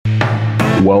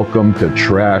Welcome to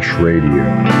Trash Radio.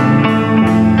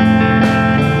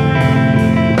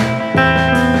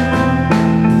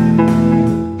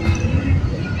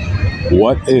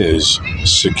 What is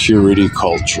security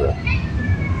culture?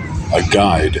 A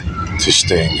guide to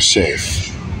staying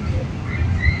safe.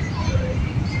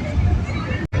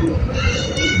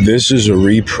 This is a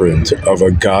reprint of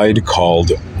a guide called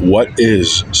What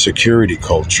is Security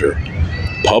Culture,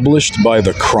 published by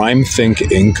the CrimethInc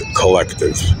Inc.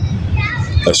 Collective.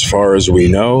 As far as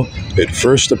we know, it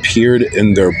first appeared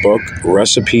in their book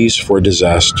Recipes for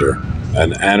Disaster,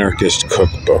 an anarchist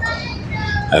cookbook,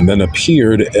 and then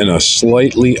appeared in a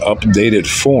slightly updated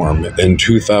form in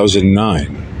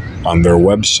 2009 on their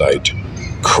website,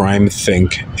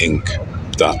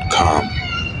 crimethinkinc.com.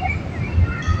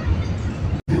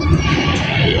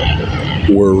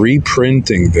 We're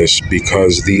reprinting this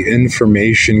because the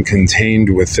information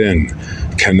contained within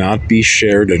cannot be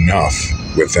shared enough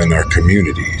within our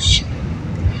communities.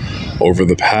 Over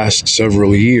the past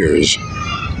several years,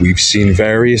 we've seen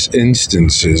various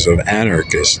instances of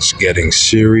anarchists getting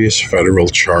serious federal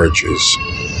charges.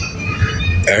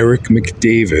 Eric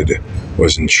McDavid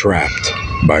was entrapped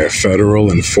by a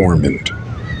federal informant,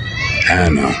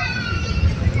 Anna,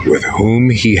 with whom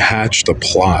he hatched a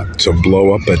plot to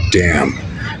blow up a dam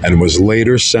and was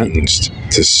later sentenced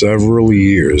to several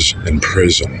years in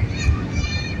prison.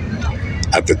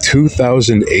 At the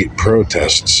 2008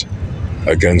 protests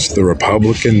against the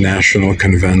Republican National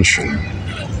Convention,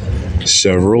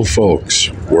 several folks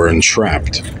were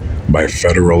entrapped by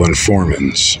federal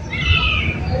informants.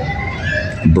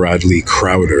 Bradley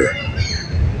Crowder,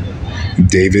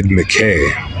 David McKay,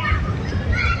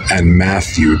 and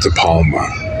Matthew DePalma.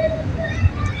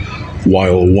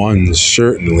 While one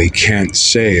certainly can't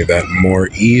say that more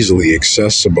easily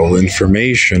accessible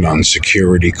information on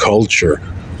security culture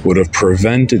would have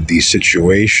prevented these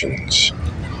situations,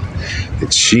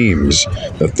 it seems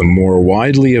that the more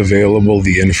widely available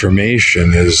the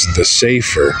information is, the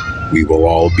safer we will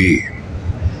all be.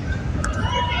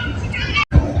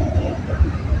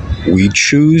 We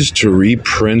choose to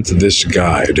reprint this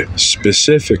guide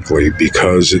specifically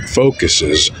because it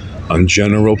focuses on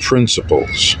general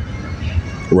principles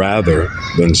rather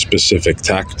than specific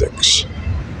tactics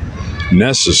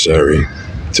necessary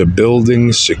to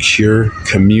building secure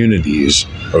communities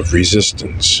of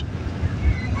resistance.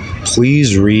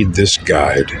 Please read this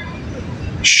guide,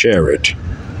 share it,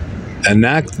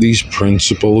 enact these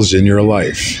principles in your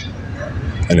life,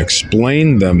 and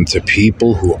explain them to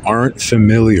people who aren't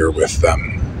familiar with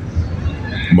them.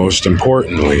 Most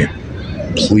importantly,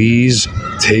 please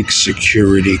take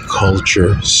security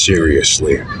culture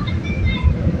seriously.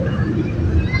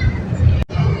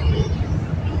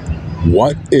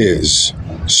 What is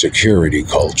security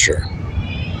culture?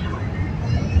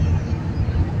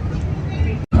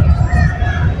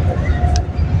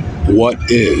 What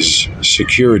is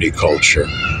security culture?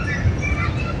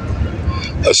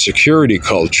 A security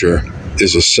culture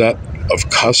is a set of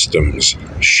customs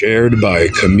shared by a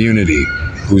community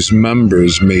whose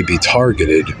members may be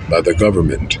targeted by the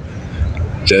government,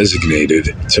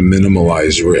 designated to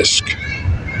minimize risk.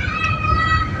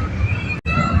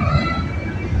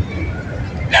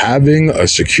 Having a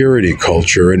security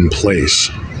culture in place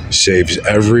saves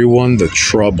everyone the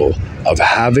trouble of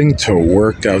having to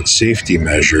work out safety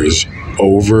measures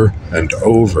over and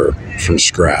over from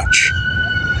scratch,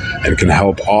 and can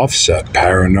help offset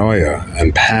paranoia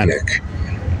and panic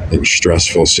in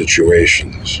stressful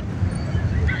situations.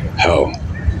 Hell,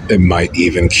 it might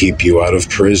even keep you out of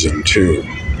prison too.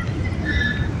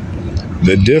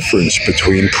 The difference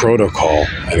between protocol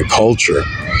and culture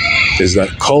is that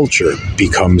culture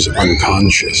becomes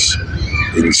unconscious,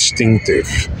 instinctive,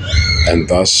 and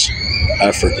thus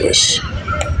effortless.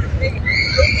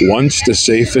 Once the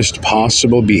safest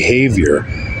possible behavior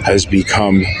has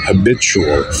become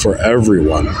habitual for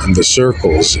everyone in the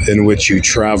circles in which you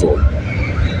travel,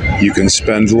 you can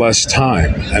spend less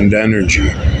time and energy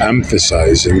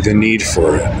emphasizing the need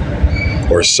for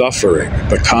it, or suffering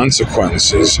the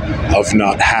consequences of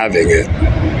not having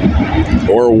it,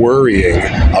 or worrying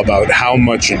about how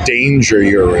much danger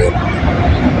you're in,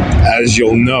 as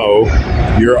you'll know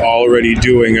you're already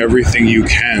doing everything you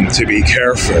can to be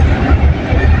careful.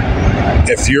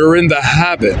 If you're in the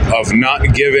habit of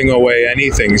not giving away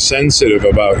anything sensitive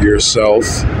about yourself,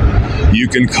 you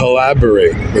can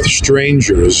collaborate with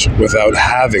strangers without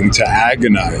having to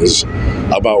agonize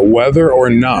about whether or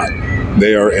not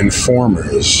they are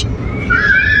informers.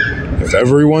 If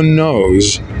everyone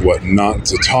knows what not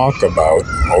to talk about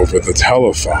over the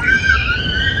telephone,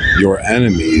 your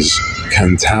enemies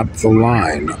can tap the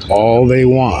line all they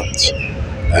want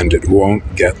and it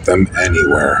won't get them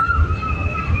anywhere.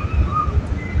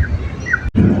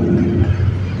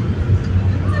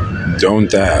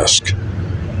 Don't ask.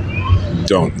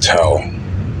 Don't tell.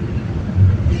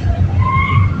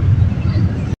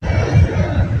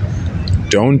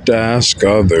 Don't ask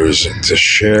others to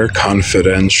share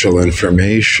confidential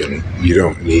information you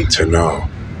don't need to know.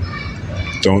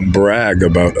 Don't brag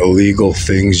about illegal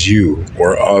things you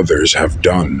or others have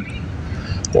done,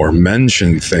 or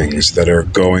mention things that are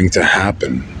going to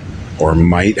happen or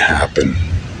might happen,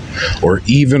 or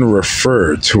even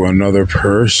refer to another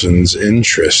person's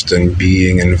interest in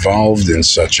being involved in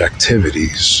such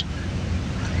activities.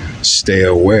 Stay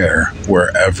aware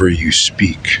wherever you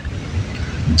speak.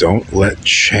 Don't let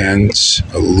chance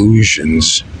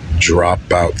allusions drop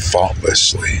out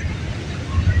thoughtlessly.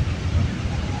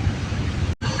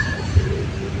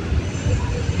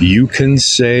 You can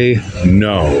say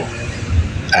no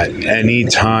at any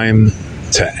time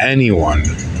to anyone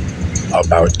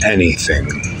about anything.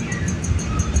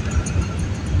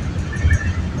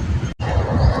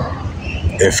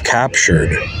 If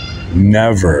captured,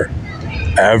 never,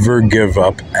 ever give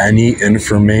up any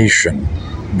information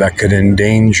that could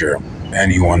endanger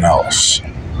anyone else.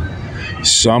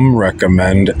 Some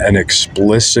recommend an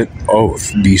explicit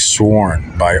oath be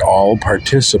sworn by all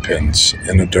participants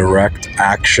in a direct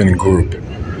action group.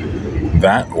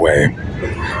 That way,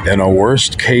 in a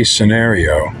worst-case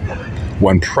scenario,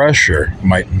 when pressure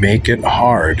might make it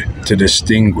hard to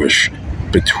distinguish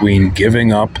between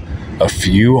giving up a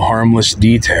few harmless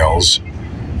details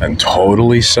and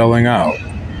totally selling out,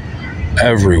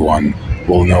 everyone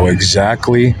will know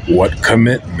exactly what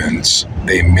commitments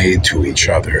they made to each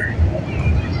other.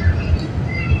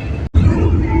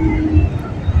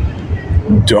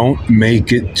 Don't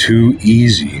make it too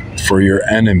easy for your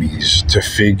enemies to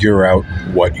figure out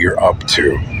what you're up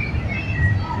to.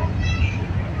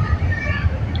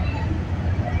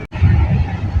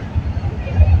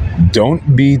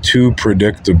 Don't be too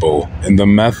predictable in the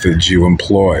methods you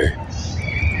employ,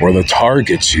 or the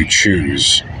targets you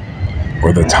choose,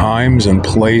 or the times and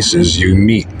places you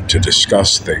meet to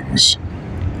discuss things.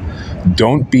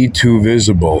 Don't be too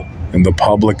visible in the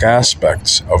public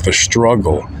aspects of the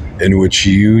struggle in which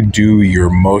you do your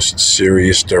most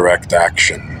serious direct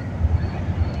action.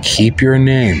 Keep your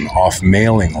name off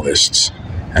mailing lists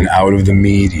and out of the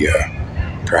media.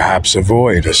 Perhaps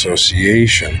avoid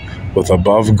association with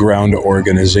above-ground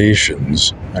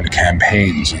organizations and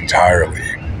campaigns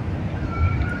entirely.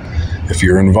 If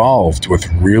you're involved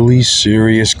with really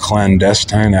serious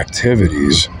clandestine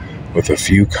activities with a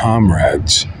few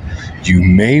comrades, you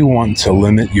may want to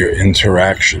limit your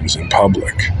interactions in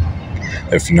public,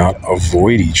 if not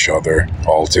avoid each other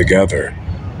altogether.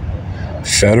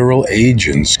 Federal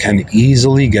agents can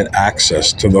easily get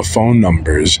access to the phone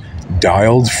numbers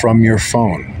dialed from your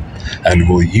phone and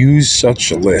will use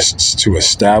such lists to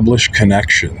establish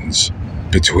connections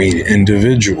between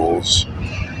individuals.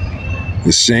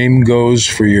 The same goes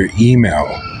for your email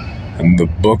and the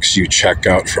books you check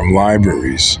out from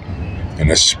libraries, and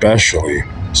especially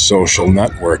social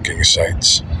networking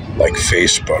sites like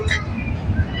Facebook.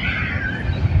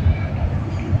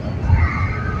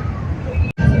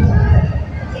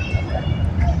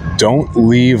 Don't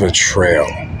leave a trail.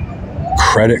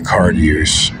 Credit card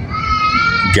use,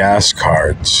 gas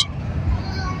cards,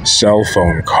 cell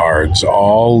phone cards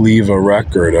all leave a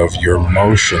record of your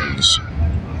motions,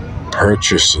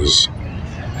 purchases,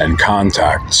 and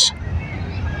contacts.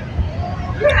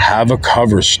 Have a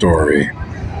cover story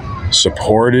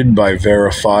supported by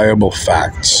verifiable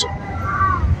facts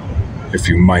if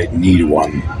you might need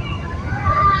one.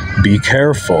 Be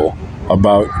careful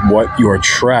about what your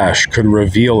trash could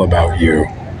reveal about you.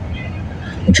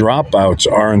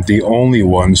 Dropouts aren't the only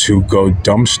ones who go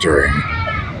dumpstering.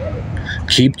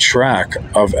 Keep track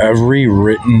of every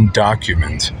written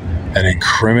document and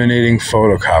incriminating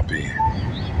photocopy.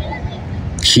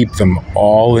 Keep them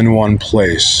all in one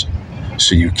place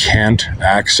so you can't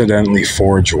accidentally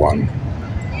forge one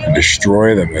and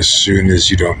destroy them as soon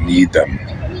as you don't need them.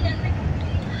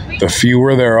 The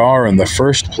fewer there are in the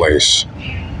first place,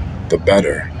 the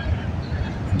better.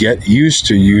 Get used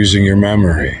to using your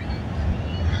memory.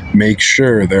 Make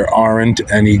sure there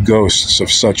aren't any ghosts of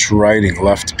such writing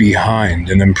left behind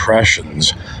in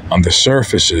impressions on the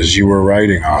surfaces you were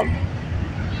writing on,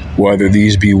 whether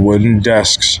these be wooden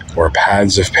desks or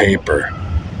pads of paper.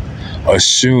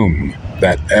 Assume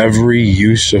that every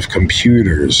use of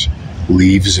computers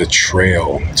leaves a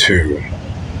trail too.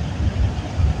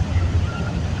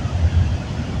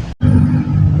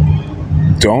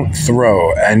 Don't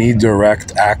throw any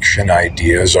direct action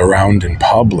ideas around in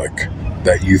public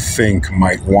that you think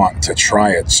might want to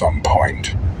try at some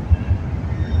point.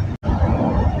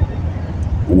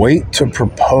 Wait to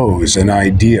propose an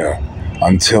idea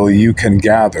until you can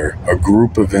gather a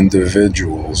group of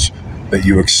individuals that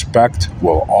you expect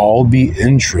will all be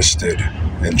interested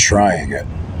in trying it.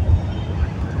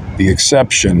 The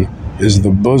exception is the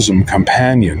bosom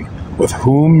companion with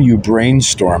whom you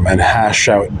brainstorm and hash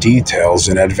out details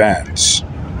in advance,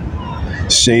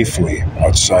 safely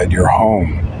outside your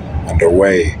home and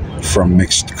away from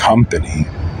mixed company,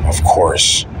 of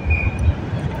course.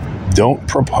 Don't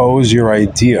propose your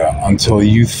idea until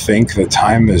you think the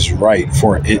time is right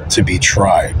for it to be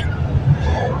tried.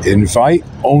 Invite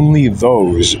only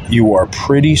those you are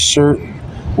pretty certain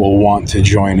will want to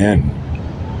join in.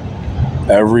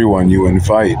 Everyone you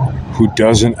invite who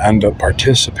doesn't end up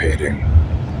participating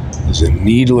is a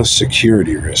needless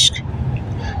security risk,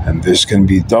 and this can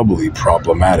be doubly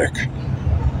problematic.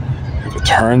 If it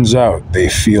turns out they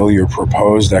feel your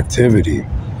proposed activity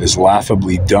is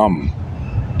laughably dumb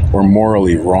or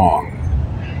morally wrong,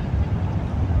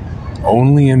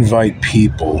 only invite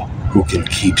people who can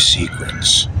keep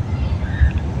secrets.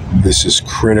 This is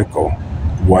critical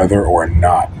whether or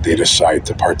not they decide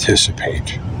to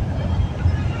participate.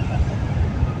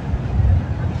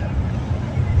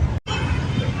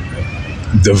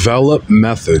 Develop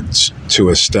methods to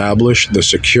establish the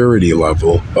security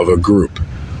level of a group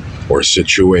or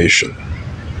situation.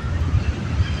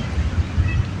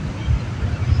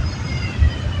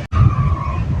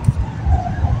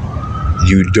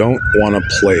 You don't want a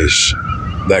place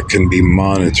that can be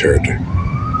monitored.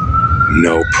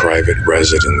 No private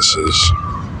residences.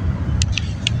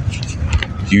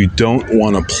 You don't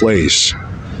want a place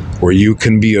where you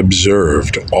can be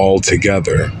observed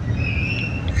altogether.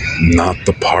 Not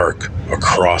the park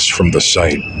across from the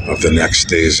site of the next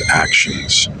day's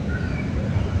actions.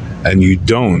 And you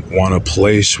don't want a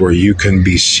place where you can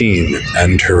be seen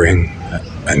entering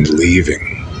and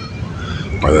leaving,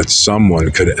 or that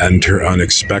someone could enter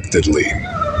unexpectedly.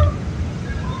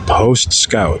 Post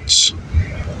scouts.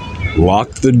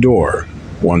 Lock the door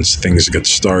once things get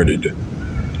started.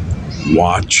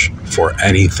 Watch for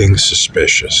anything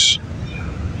suspicious.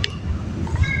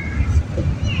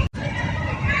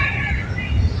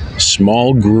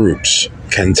 Small groups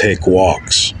can take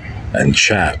walks and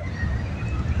chat.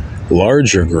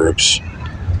 Larger groups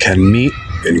can meet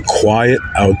in quiet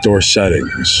outdoor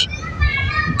settings,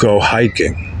 go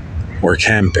hiking or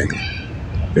camping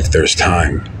if there's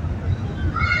time,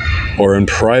 or in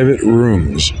private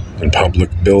rooms in public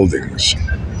buildings,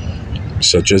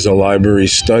 such as a library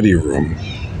study room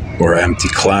or empty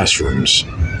classrooms.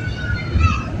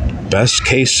 Best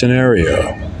case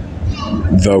scenario,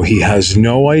 though he has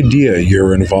no idea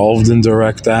you're involved in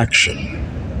direct action,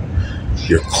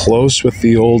 you're close with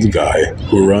the old guy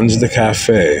who runs the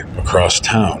cafe across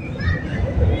town,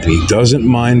 and he doesn't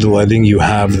mind letting you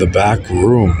have the back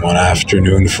room one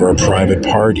afternoon for a private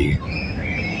party.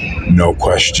 No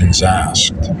questions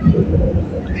asked.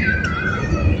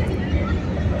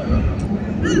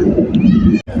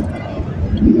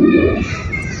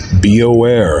 Be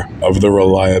aware of the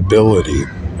reliability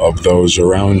of those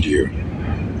around you,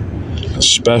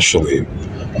 especially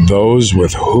those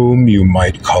with whom you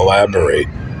might collaborate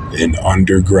in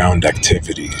underground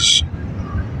activities.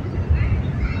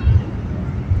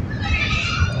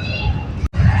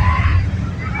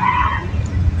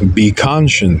 Be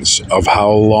conscious of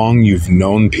how long you've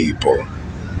known people,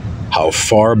 how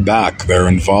far back their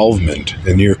involvement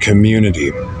in your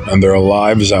community and their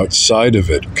lives outside of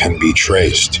it can be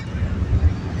traced,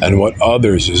 and what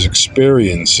others'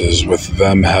 experiences with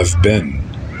them have been.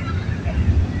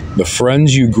 The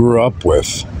friends you grew up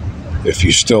with, if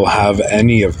you still have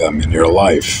any of them in your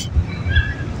life,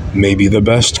 may be the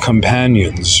best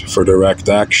companions for direct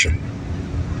action,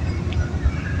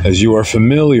 as you are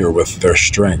familiar with their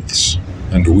strengths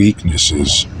and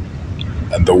weaknesses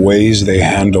and the ways they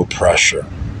handle pressure,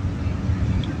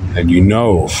 and you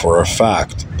know for a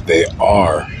fact they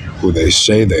are who they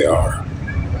say they are.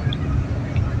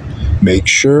 Make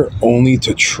sure only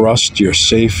to trust your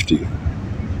safety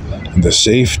and the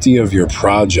safety of your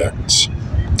projects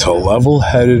to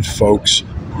level-headed folks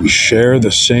who share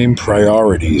the same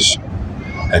priorities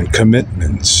and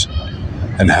commitments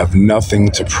and have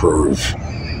nothing to prove.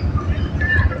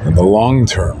 In the long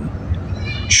term,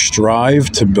 strive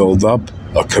to build up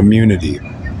a community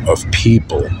of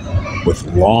people with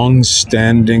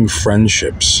long-standing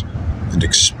friendships and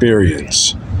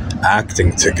experience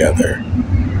acting together,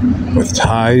 with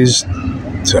ties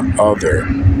to other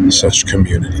such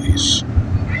communities.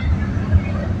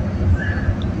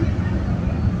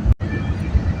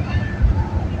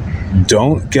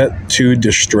 Don't get too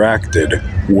distracted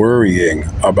worrying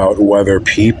about whether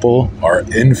people are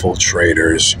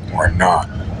infiltrators or not.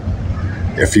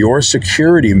 If your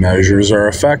security measures are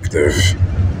effective,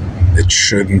 it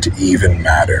shouldn't even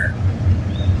matter.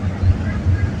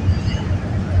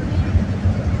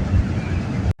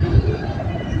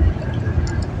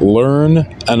 Learn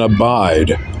and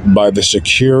abide by the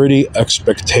security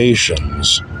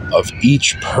expectations of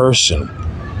each person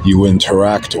you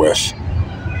interact with,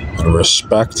 and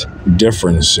respect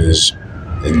differences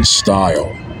in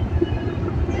style.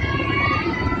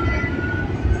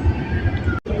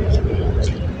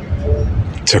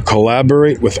 To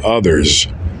collaborate with others,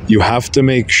 you have to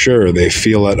make sure they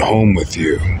feel at home with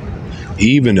you,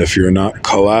 even if you're not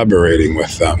collaborating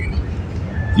with them.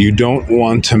 You don't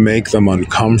want to make them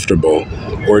uncomfortable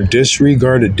or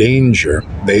disregard a danger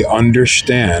they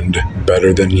understand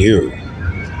better than you.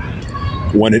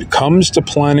 When it comes to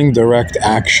planning direct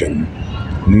action,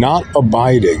 not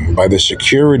abiding by the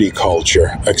security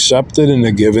culture accepted in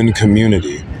a given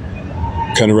community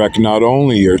can wreck not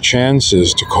only your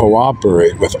chances to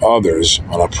cooperate with others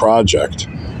on a project,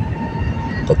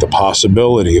 but the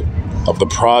possibility of the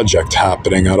project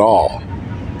happening at all.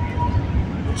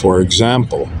 For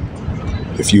example,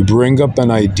 if you bring up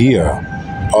an idea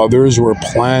others were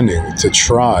planning to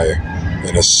try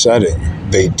in a setting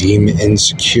they deem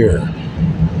insecure,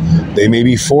 they may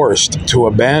be forced to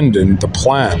abandon the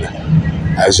plan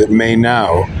as it may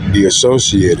now be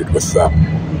associated with them.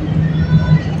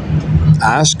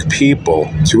 Ask people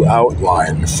to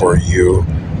outline for you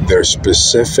their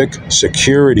specific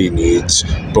security needs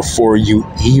before you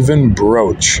even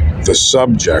broach the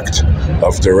subject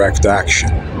of direct action.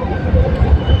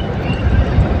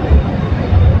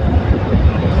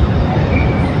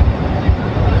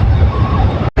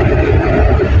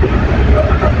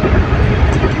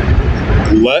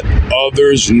 Let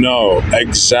others know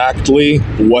exactly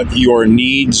what your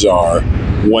needs are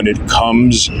when it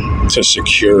comes to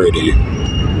security.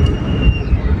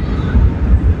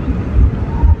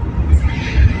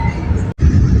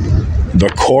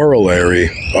 The corollary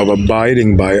of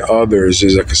abiding by others'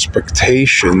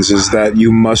 expectations is that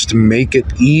you must make it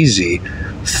easy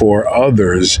for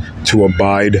others to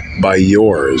abide by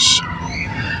yours.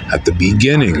 At the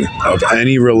beginning of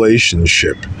any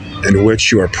relationship in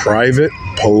which your private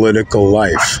political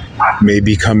life may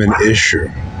become an issue,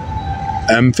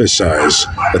 emphasize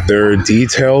that there are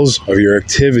details of your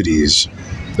activities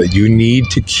that you need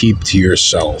to keep to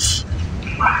yourself.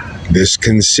 This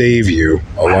can save you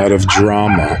a lot of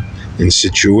drama in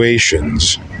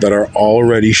situations that are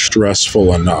already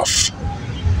stressful enough.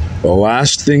 The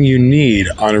last thing you need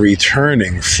on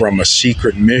returning from a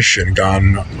secret mission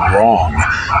gone wrong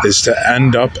is to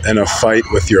end up in a fight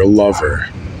with your lover.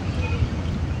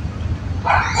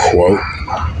 Quote,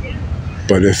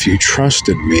 "But if you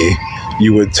trusted me,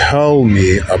 you would tell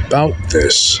me about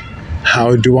this.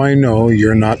 How do I know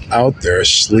you're not out there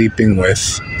sleeping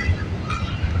with..."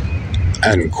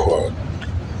 End quote.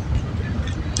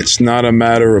 It's not a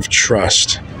matter of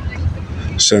trust.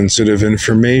 Sensitive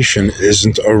information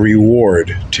isn't a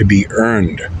reward to be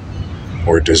earned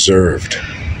or deserved.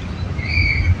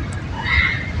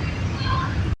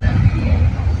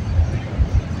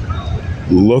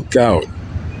 Look out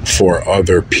for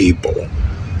other people.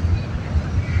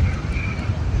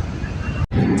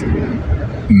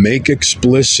 Make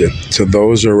explicit to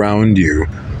those around you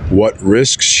what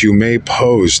risks you may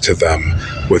pose to them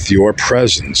with your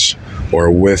presence or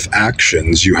with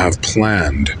actions you have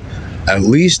planned, at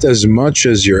least as much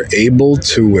as you're able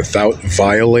to without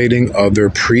violating other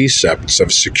precepts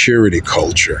of security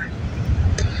culture.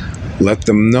 Let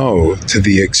them know to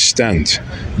the extent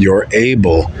you're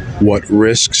able what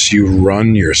risks you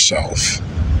run yourself.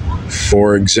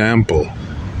 For example,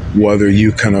 whether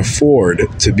you can afford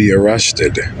to be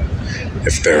arrested,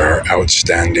 if there are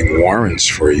outstanding warrants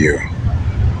for you,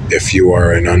 if you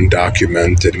are an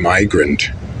undocumented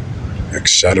migrant,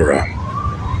 etc.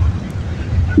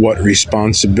 What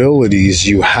responsibilities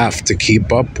you have to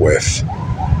keep up with,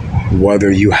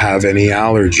 whether you have any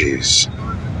allergies.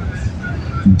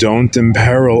 Don't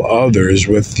imperil others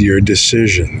with your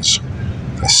decisions,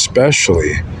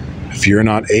 especially if you're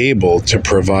not able to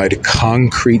provide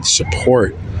concrete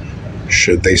support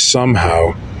should they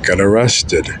somehow get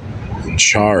arrested and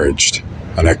charged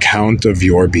on account of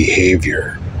your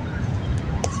behavior.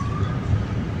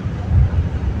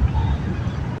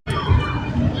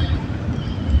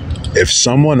 If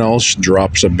someone else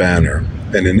drops a banner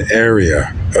in an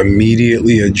area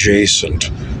immediately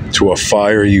adjacent to a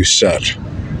fire you set,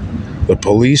 the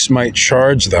police might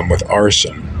charge them with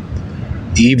arson,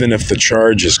 even if the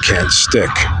charges can't stick.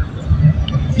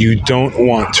 You don't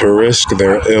want to risk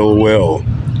their ill will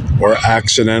or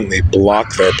accidentally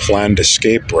block their planned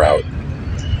escape route.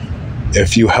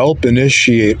 If you help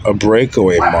initiate a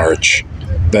breakaway march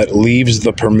that leaves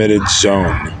the permitted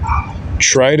zone,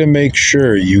 try to make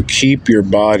sure you keep your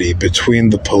body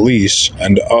between the police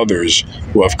and others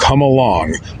who have come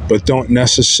along but don't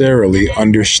necessarily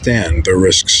understand the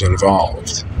risks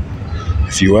involved.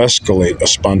 If you escalate a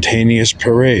spontaneous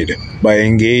parade by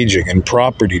engaging in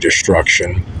property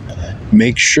destruction,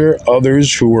 make sure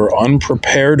others who were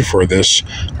unprepared for this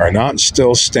are not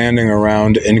still standing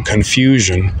around in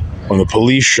confusion when the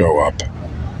police show up.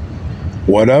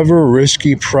 Whatever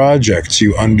risky projects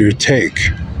you undertake,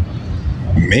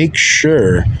 make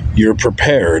sure you're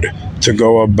prepared to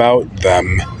go about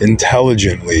them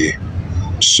intelligently,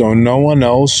 so no one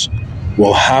else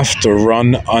will have to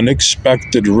run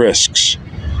unexpected risks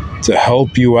to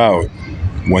help you out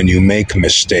when you make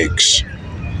mistakes.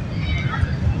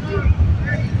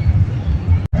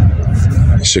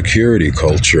 Security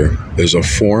culture is a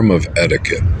form of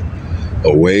etiquette,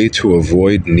 a way to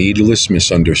avoid needless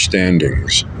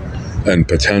misunderstandings and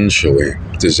potentially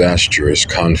disastrous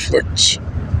conflicts.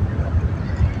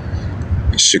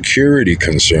 Security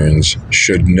concerns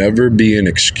should never be an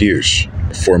excuse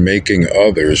for making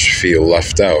others feel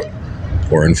left out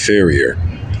or inferior,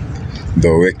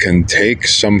 though it can take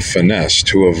some finesse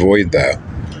to avoid that.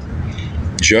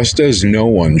 Just as no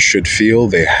one should feel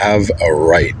they have a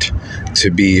right to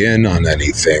be in on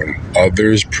anything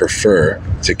others prefer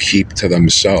to keep to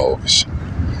themselves,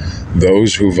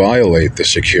 those who violate the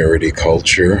security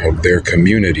culture of their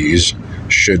communities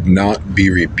should not be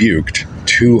rebuked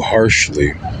too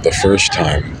harshly the first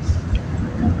time.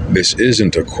 This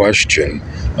isn't a question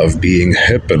of being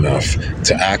hip enough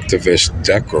to activist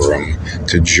decorum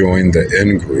to join the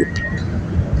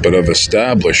in-group, but of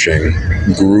establishing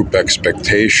group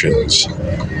expectations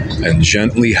and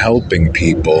gently helping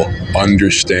people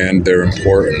understand their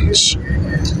importance.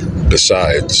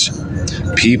 Besides,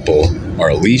 people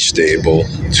are least able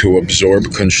to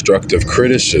absorb constructive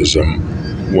criticism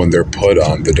when they're put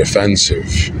on the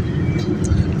defensive.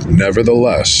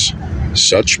 Nevertheless,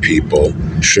 such people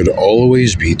should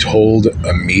always be told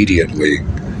immediately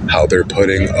how they're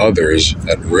putting others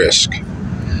at risk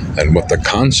and what the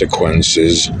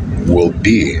consequences will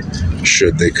be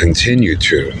should they continue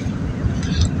to.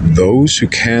 Those who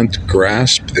can't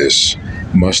grasp this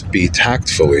must be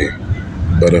tactfully,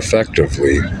 but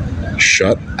effectively,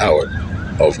 shut out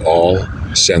of all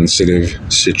sensitive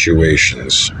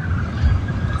situations.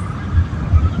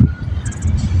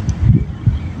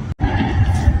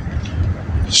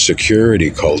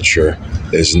 Security culture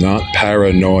is not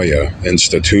paranoia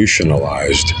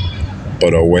institutionalized,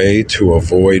 but a way to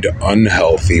avoid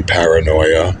unhealthy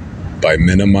paranoia by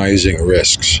minimizing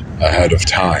risks ahead of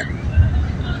time.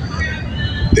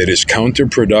 It is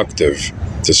counterproductive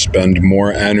to spend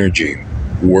more energy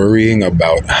worrying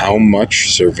about how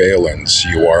much surveillance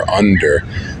you are under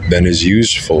than is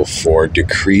useful for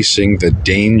decreasing the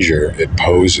danger it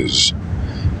poses.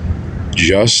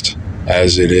 Just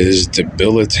as it is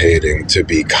debilitating to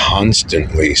be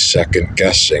constantly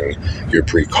second-guessing your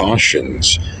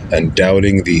precautions and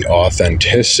doubting the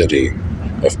authenticity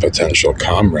of potential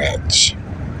comrades.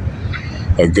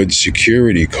 A good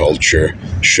security culture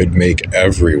should make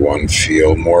everyone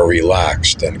feel more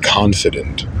relaxed and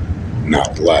confident,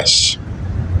 not less.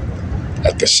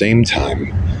 At the same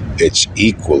time, it's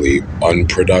equally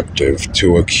unproductive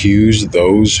to accuse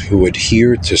those who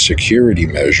adhere to security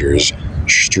measures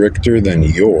stricter than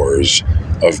yours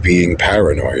of being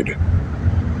paranoid.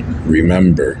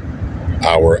 Remember,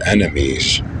 our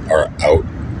enemies are out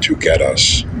to get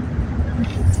us.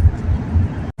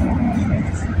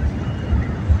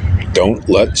 Don't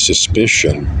let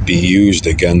suspicion be used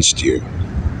against you.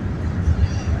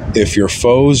 If your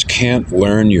foes can't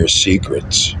learn your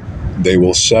secrets, they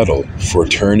will settle for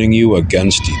turning you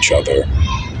against each other.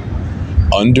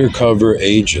 Undercover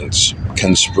agents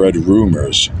can spread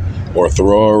rumors or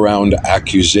throw around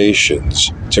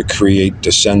accusations to create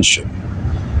dissension,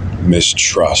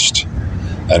 mistrust,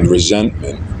 and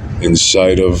resentment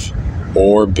inside of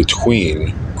or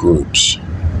between groups.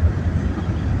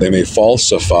 They may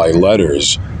falsify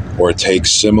letters or take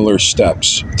similar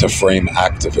steps to frame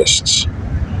activists.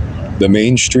 The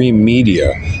mainstream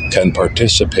media can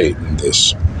participate in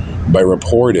this by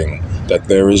reporting that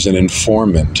there is an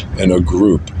informant in a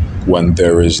group when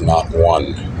there is not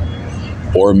one,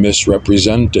 or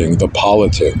misrepresenting the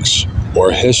politics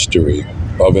or history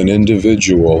of an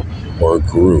individual or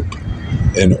group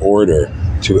in order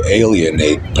to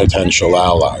alienate potential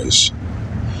allies,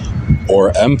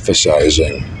 or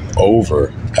emphasizing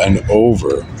over and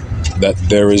over that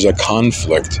there is a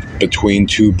conflict between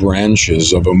two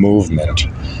branches of a movement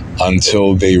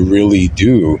until they really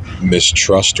do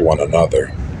mistrust one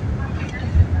another.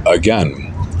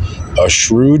 Again, a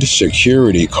shrewd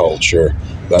security culture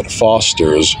that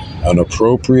fosters an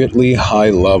appropriately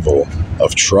high level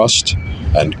of trust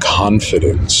and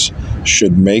confidence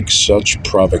should make such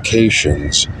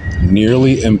provocations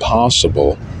nearly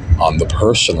impossible on the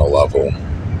personal level.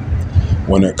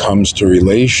 When it comes to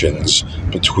relations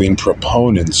between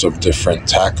proponents of different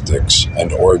tactics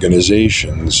and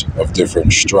organizations of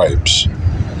different stripes,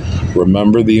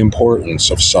 remember the importance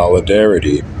of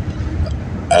solidarity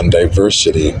and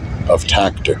diversity of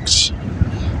tactics,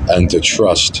 and to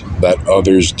trust that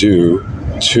others do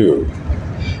too,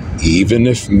 even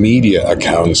if media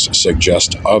accounts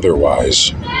suggest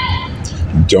otherwise.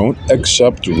 Don't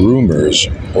accept rumors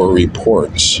or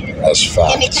reports as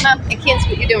fact. Andy, come up. I can't see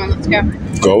what you're doing. Let's go.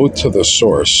 Go to the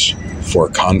source for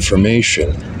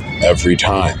confirmation every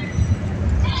time,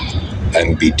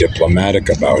 and be diplomatic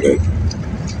about it.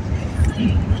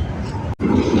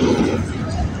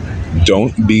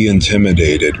 Don't be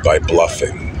intimidated by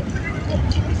bluffing.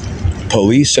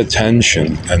 Police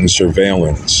attention and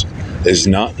surveillance is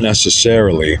not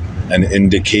necessarily an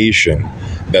indication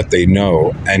that they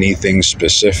know anything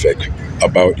specific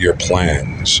about your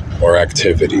plans or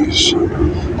activities.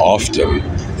 Often,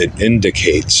 it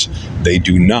indicates they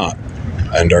do not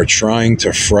and are trying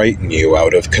to frighten you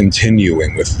out of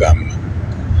continuing with them.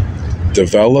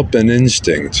 Develop an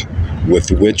instinct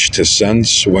with which to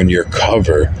sense when your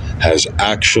cover has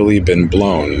actually been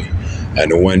blown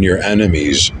and when your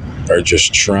enemies are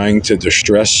just trying to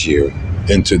distress you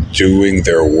into doing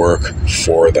their work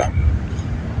for them.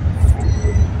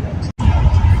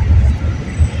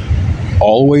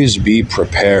 Always be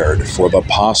prepared for the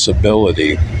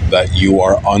possibility that you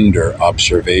are under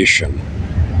observation,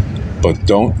 but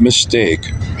don't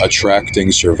mistake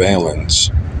attracting surveillance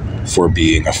for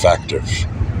being effective.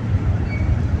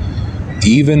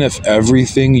 Even if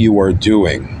everything you are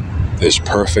doing is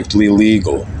perfectly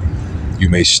legal, you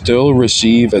may still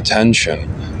receive attention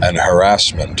and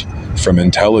harassment from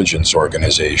intelligence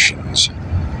organizations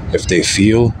if they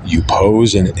feel you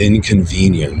pose an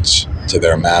inconvenience to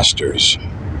their masters.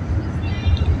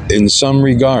 In some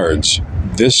regards,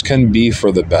 this can be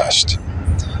for the best.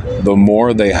 The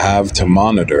more they have to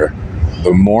monitor,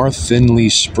 the more thinly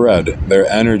spread their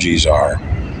energies are,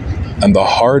 and the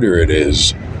harder it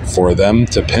is for them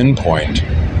to pinpoint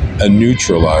and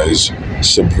neutralize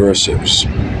subversives.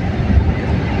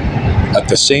 At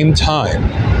the same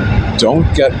time,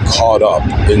 don't get caught up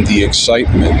in the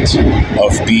excitement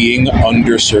of being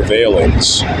under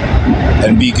surveillance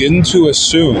and begin to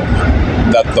assume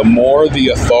that the more the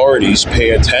authorities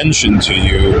pay attention to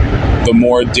you, the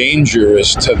more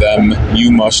dangerous to them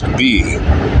you must be.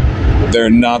 They're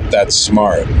not that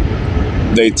smart.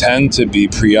 They tend to be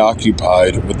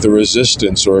preoccupied with the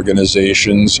resistance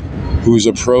organizations whose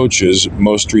approaches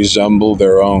most resemble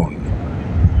their own.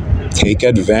 Take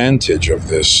advantage of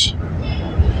this.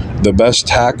 The best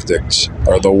tactics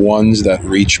are the ones that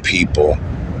reach people,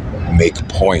 make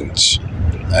points,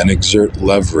 and exert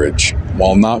leverage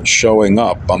while not showing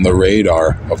up on the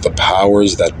radar of the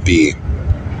powers that be.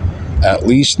 At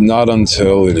least not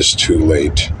until it is too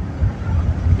late.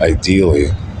 Ideally,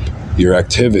 your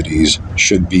activities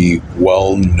should be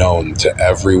well known to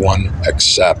everyone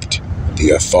except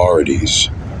the authorities.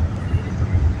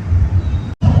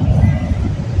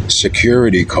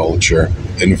 Security culture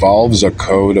involves a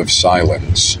code of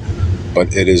silence,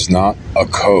 but it is not a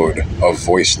code of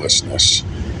voicelessness.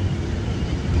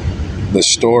 The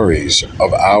stories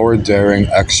of our daring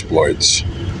exploits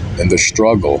in the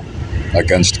struggle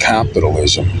against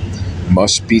capitalism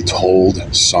must be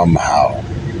told somehow,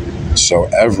 so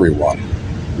everyone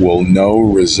will know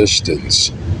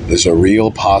resistance is a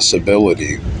real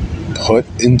possibility put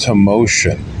into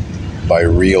motion by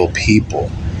real people.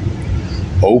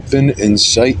 Open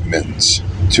incitements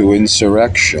to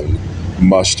insurrection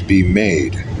must be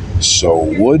made so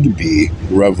would-be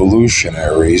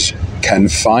revolutionaries can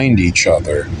find each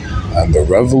other and the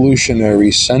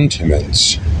revolutionary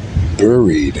sentiments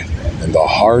buried in the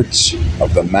hearts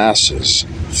of the masses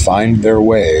find their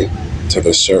way to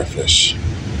the surface.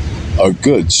 A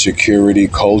good security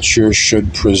culture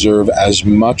should preserve as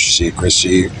much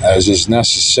secrecy as is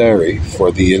necessary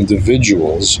for the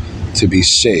individuals to be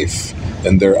safe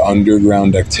in their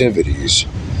underground activities,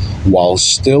 while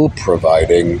still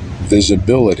providing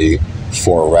visibility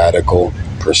for radical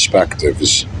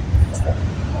perspectives.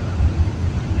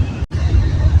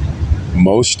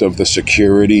 Most of the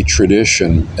security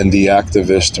tradition in the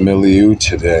activist milieu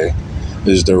today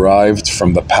is derived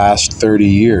from the past 30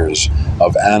 years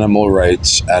of animal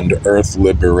rights and earth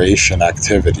liberation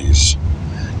activities.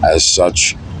 As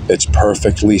such, it's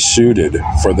perfectly suited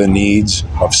for the needs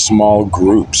of small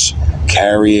groups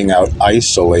carrying out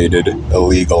isolated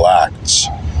illegal acts,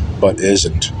 but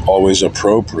isn't always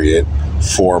appropriate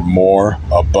for more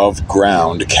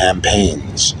above-ground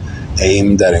campaigns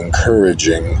aimed at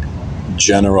encouraging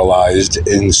generalized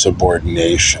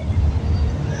insubordination.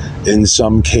 In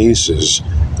some cases,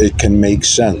 it can make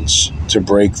sense to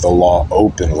break the law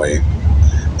openly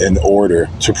in order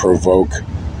to provoke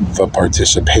the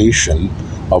participation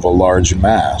of a large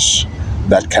mass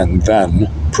that can then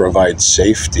provide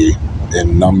safety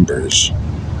in numbers.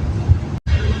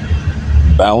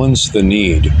 Balance the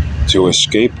need to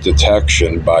escape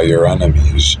detection by your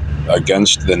enemies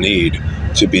against the need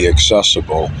to be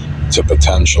accessible to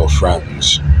potential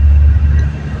friends.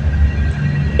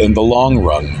 In the long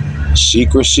run,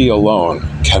 secrecy alone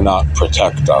cannot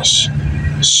protect us.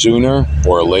 Sooner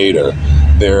or later,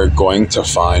 they're going to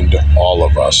find all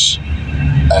of us.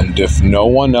 And if no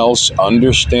one else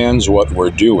understands what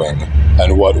we're doing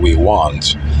and what we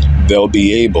want, they'll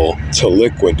be able to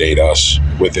liquidate us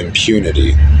with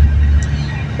impunity.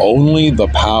 Only the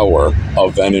power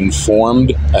of an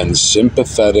informed and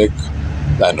sympathetic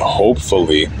and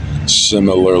hopefully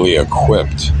similarly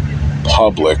equipped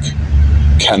public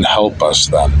can help us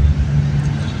then.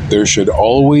 There should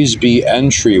always be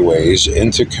entryways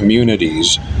into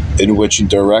communities in which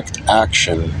direct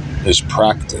action is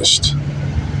practiced,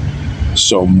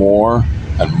 so more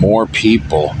and more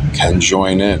people can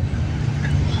join in.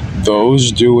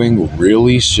 Those doing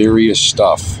really serious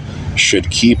stuff should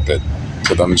keep it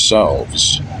to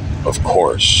themselves, of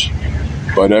course,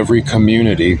 but every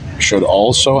community should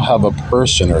also have a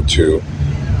person or two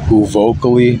who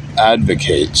vocally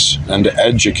advocates and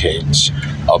educates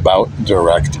about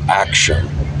direct action,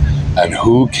 and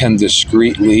who can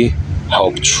discreetly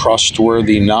help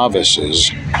trustworthy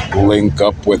novices link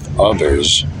up with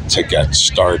others to get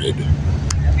started.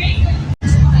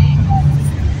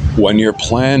 When you're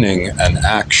planning an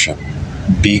action,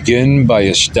 begin by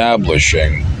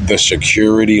establishing the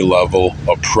security level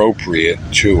appropriate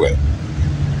to it,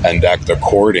 and act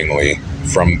accordingly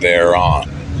from there on.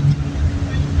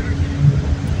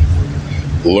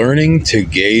 Learning to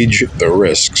gauge the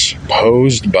risks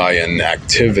posed by an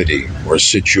activity or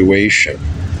situation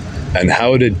and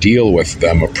how to deal with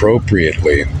them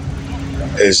appropriately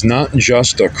is not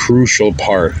just a crucial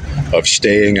part of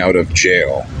staying out of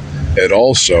jail. It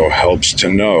also helps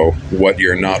to know what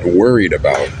you're not worried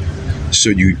about, so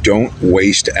you don't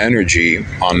waste energy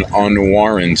on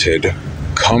unwarranted,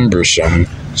 cumbersome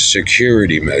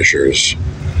security measures.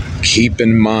 Keep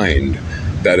in mind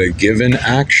that a given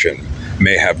action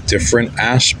may have different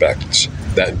aspects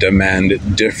that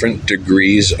demand different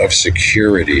degrees of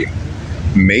security.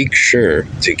 Make sure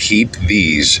to keep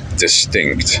these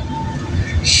distinct.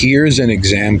 Here's an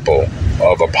example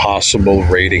of a possible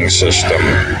rating system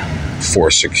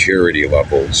for security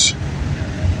levels.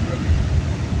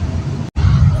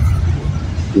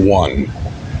 1.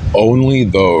 Only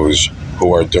those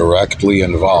who are directly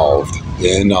involved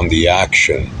in on the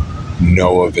action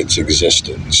know of its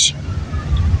existence.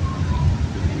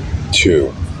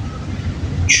 2.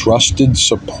 Trusted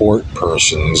support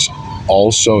persons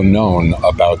also known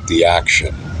about the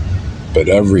action, but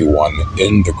everyone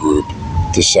in the group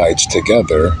decides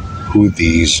together who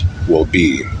these will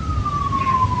be.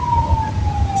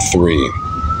 3.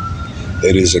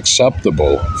 It is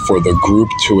acceptable for the group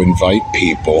to invite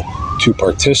people to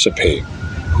participate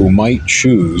who might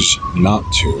choose not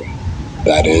to.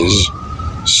 That is,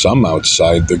 some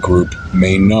outside the group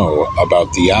may know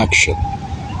about the action,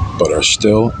 but are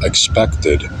still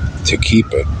expected to keep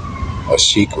it a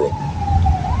secret.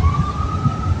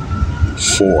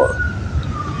 4.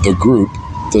 The group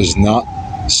does not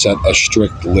set a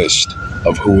strict list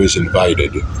of who is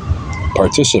invited.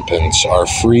 Participants are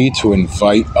free to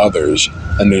invite others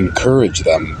and encourage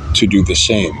them to do the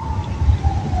same,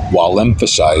 while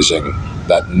emphasizing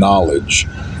that knowledge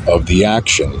of the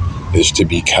action is to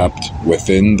be kept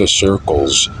within the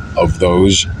circles of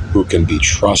those who can be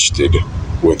trusted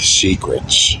with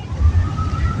secrets.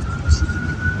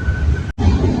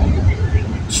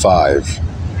 5.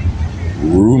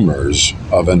 Rumors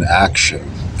of an action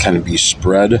can be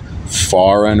spread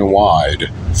far and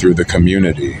wide through the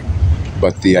community,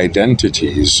 but the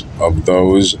identities of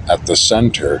those at the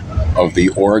center of the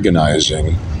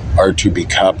organizing are to be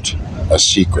kept a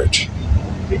secret.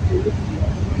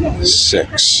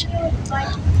 6.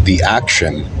 The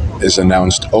action is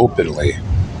announced openly,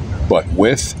 but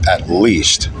with at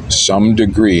least some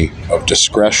degree of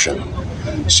discretion,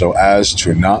 so as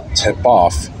to not tip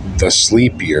off the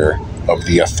sleepier of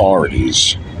the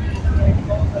authorities.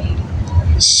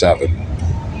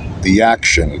 7. The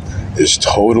action is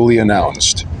totally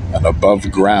announced and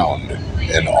above ground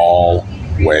in all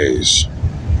ways.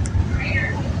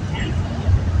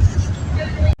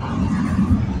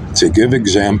 To give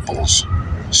examples,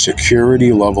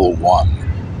 security level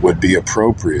 1 would be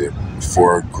appropriate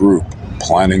for a group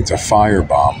planning to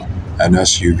firebomb an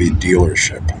SUV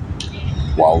dealership,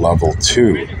 while level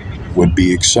 2 would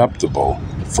be acceptable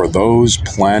for those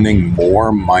planning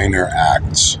more minor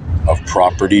acts of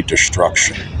property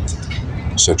destruction,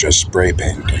 such as spray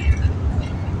painting.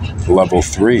 Level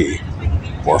 3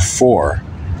 or 4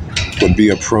 would be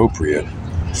appropriate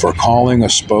for calling a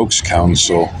spokes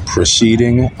council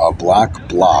preceding a black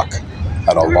bloc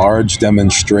at a large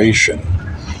demonstration,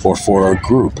 or for a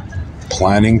group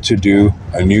planning to do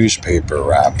a newspaper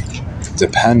wrap,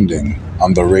 depending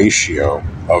on the ratio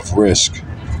of risk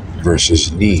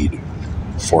versus need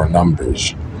for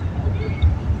numbers.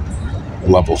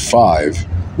 Level 5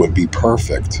 would be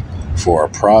perfect for a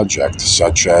project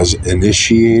such as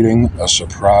initiating a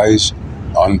surprise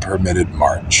unpermitted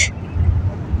march.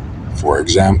 For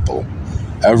example,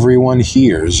 everyone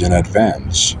hears in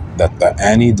advance that the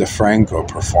Ani DiFranco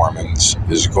performance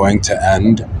is going to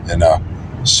end in a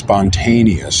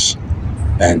spontaneous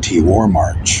anti-war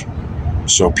march,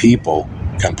 so people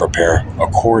can prepare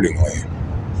accordingly.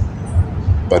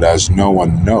 But as no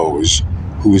one knows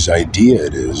whose idea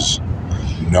it is,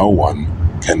 no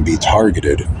one can be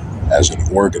targeted as an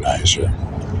organizer.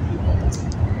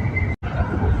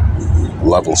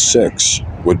 Level 6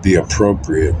 would be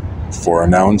appropriate for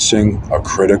announcing a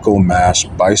critical mass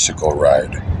bicycle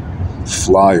ride.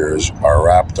 Flyers are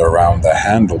wrapped around the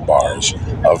handlebars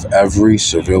of every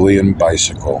civilian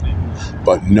bicycle,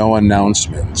 but no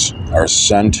announcements are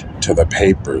sent to the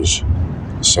papers,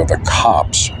 so the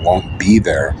cops won't be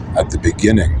there at the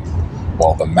beginning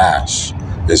while the mass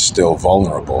is still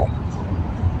vulnerable.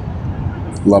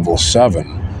 Level 7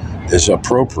 is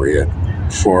appropriate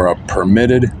for a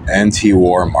permitted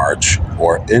anti-war march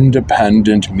or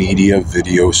independent media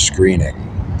video screening,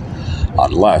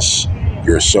 unless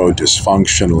you're so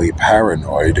dysfunctionally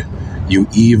paranoid you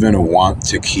even want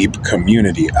to keep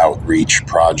community outreach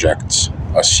projects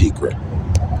a secret.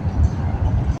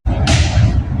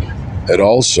 It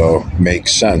also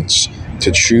makes sense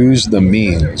to choose the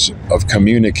means of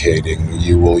communicating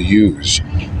you will use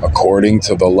according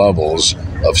to the levels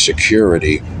of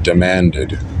security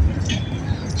demanded.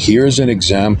 Here's an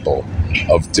example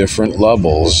of different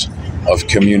levels of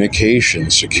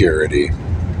communication security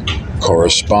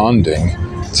corresponding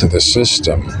to the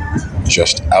system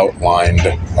just outlined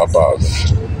above.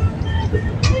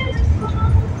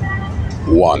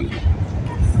 1.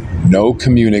 No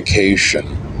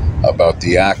communication about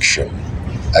the action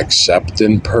except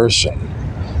in person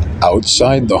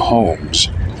outside the homes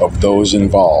of those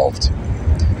involved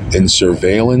in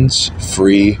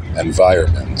surveillance-free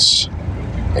environments.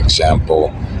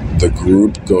 Example, the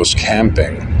group goes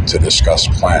camping to discuss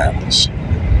plans.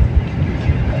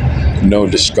 No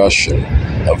discussion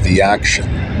of the action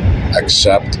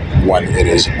except when it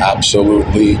is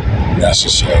absolutely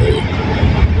necessary.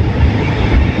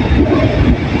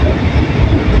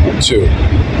 2.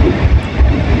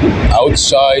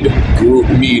 Outside group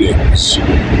meetings.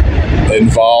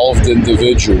 Involved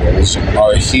individuals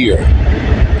are here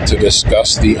to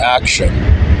discuss the action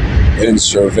in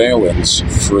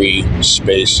surveillance-free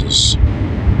spaces.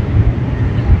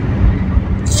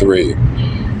 3.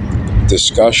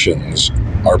 Discussions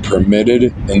are permitted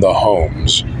in the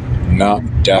homes, not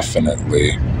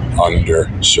definitely under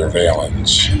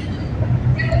surveillance.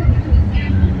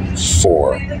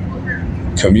 4.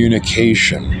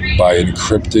 Communication by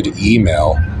encrypted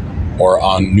email or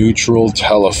on neutral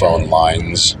telephone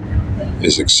lines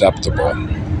is acceptable.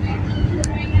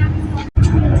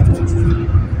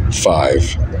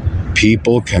 5.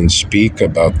 People can speak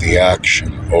about the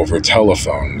action over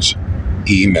telephones,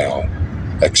 email,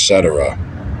 etc.,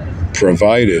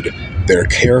 provided they're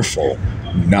careful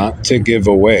not to give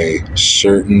away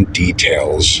certain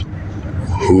details: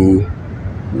 who,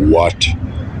 what,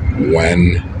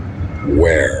 when,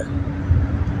 where.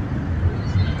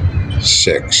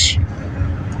 6.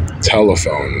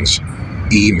 Telephones,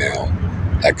 email,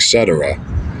 etc.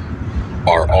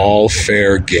 are all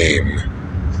fair game.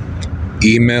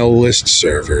 Email list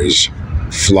servers,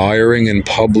 flyering in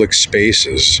public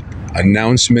spaces,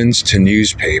 announcements to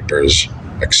newspapers,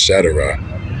 etc.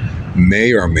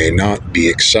 may or may not be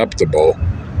acceptable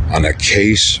on a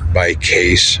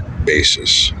case-by-case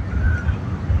basis.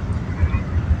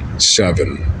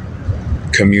 7.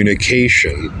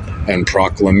 Communication and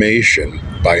proclamation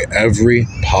by every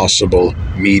possible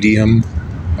medium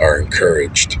are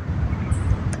encouraged.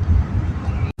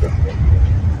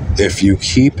 If you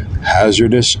keep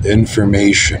hazardous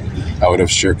information out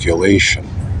of circulation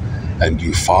and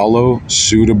you follow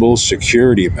suitable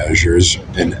security measures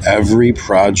in every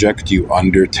project you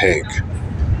undertake,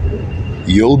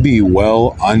 you'll be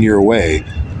well on your way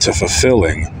to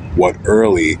fulfilling what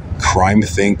early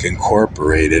CrimethInc.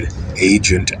 Incorporated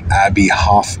agent Abby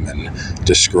Hoffman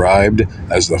described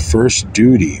as the first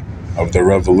duty of the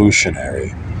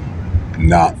revolutionary: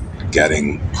 not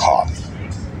getting caught.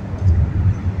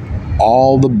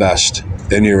 All the best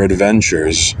in your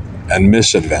adventures and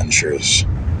misadventures.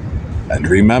 And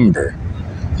remember,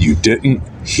 you didn't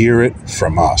hear it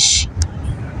from us.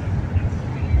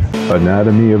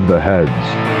 Anatomy of the Heads.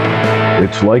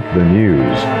 It's like the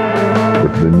news.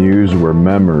 If the news were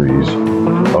memories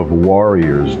of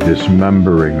warriors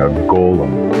dismembering a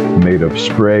golem made of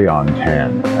spray-on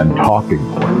tan and talking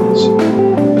points,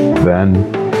 then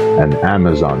an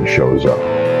Amazon shows up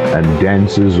and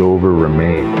dances over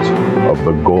remains of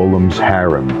the golem's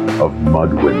harem of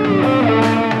mud women.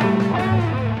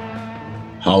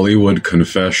 Hollywood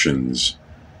Confessions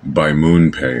by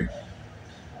Moonpay.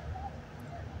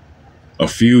 A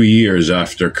few years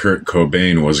after Kurt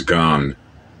Cobain was gone,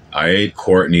 I ate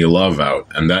Courtney Love out,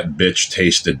 and that bitch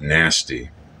tasted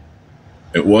nasty.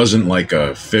 It wasn't like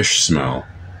a fish smell.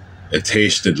 It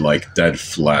tasted like dead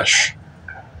flesh.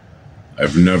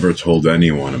 I've never told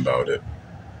anyone about it.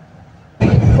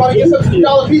 Probably get some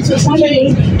 $2 pizza and some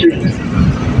change.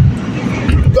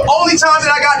 The only time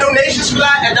that I got donations for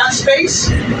that at that space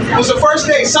was the first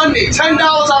day, Sunday, $10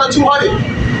 out of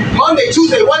 200. Monday,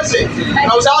 Tuesday, Wednesday,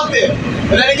 I was out there.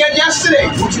 And then again yesterday,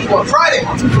 which was what, Friday,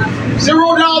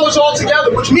 $0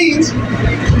 altogether, which means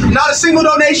not a single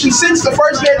donation since the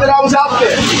first day that I was out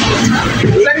there.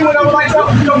 Does anyone ever like to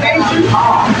help with donation?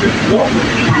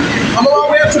 I'm on my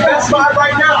way up to Best Buy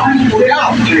right now.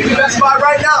 Yeah, to Best Buy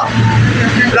right now.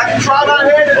 But I can try my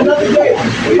hand at another day.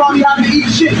 We'll probably have to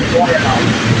eat shit.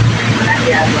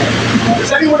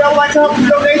 Does anyone ever like to help with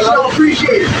donation? I'll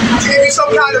appreciate it. To give you some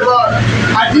kind of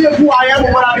idea of who I am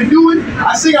and what I've been doing.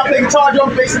 I sing, I play guitar,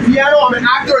 drum, bass, and piano. I'm an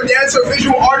actor, a dancer, a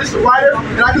visual artist, a writer,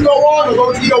 and I can go on or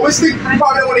go egoistic. You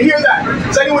probably don't want to hear that.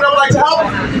 Does anyone ever like to help?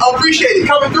 I'll appreciate it.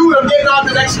 Coming through, and I'm getting on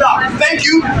to the next stop. Thank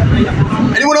you.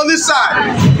 Anyone on this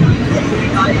side?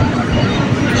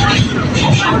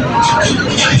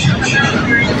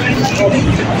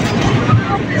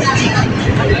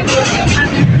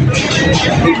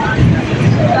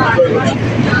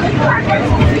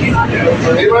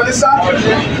 Anyone on this side?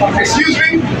 Excuse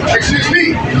me? Excuse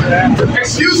me?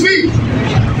 Excuse me?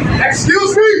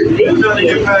 Excuse me?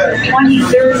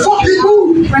 23rd Fucking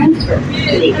move! transfer to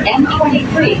the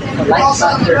M23 to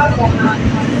Lancaster.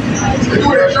 They're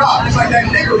doing their job. It's like that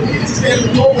nigger who needs to stand in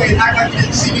the doorway and act like he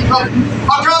didn't see me coming.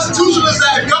 Our constitution is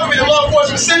that if government and law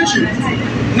enforcement send you,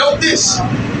 note this.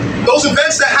 Those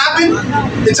events that happened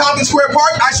in Tompkins Square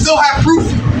Park, I still have proof.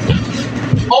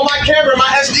 On my camera, my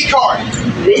SD card.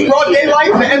 In broad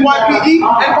daylight, the NYPD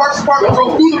and Parks Department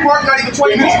drove through the park not even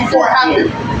 20 minutes before it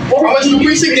happened. I went to the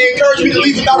precinct, they encouraged me to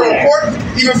leave without a report,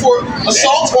 even for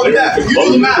assault or theft. You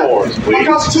do the math. My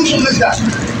constitution is that.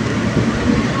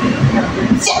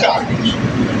 Fuck out.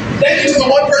 Thank you to the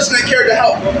one person that cared to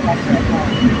help.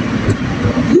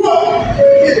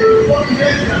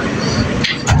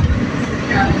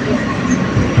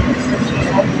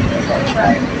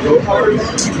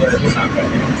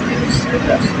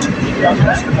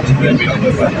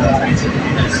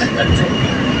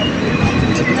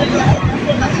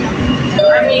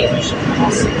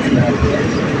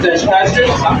 There's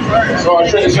passengers, so our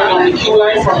train is on the Q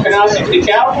line from Canarsie to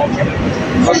DeKalb.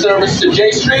 For service to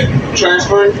J Street,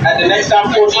 transferred at the next stop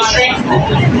 14th Street.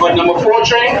 For number 4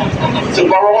 train to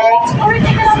Borough Hall.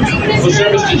 For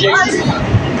service to J Street.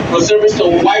 For service to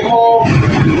Whitehall,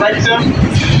 Wrexham,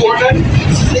 Portland.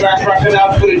 Transfer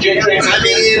out for the J train.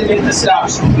 The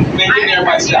stops, making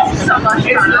nearby stops.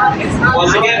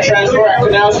 Once again, transfer at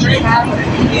Canal Street to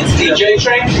the J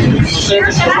train.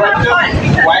 Service to Wrexham,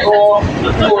 Whitehall,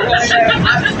 Portland.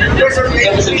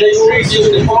 Service to J Street,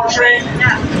 using the 4 train.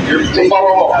 To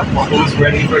Borough Hall. Who's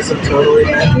ready for some totally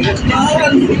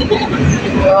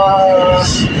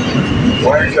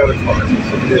Why are you telling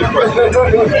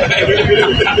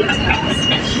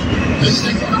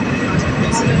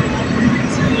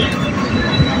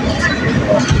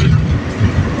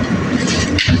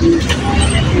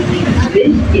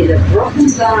This is a broken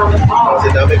down arm.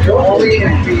 The next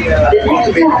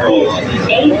stop is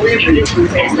 8th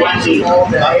Street and Washington.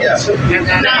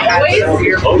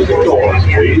 Close the doors,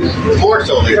 please. More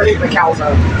so lately. I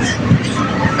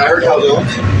heard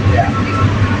calzones. Yeah.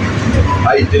 I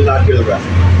did not hear the rest.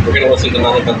 We're gonna listen to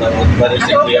nothing but letters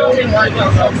to Leo.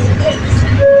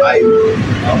 I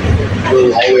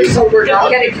will always. So we're not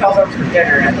getting calzones for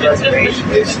dinner at the reservation.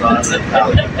 It's not an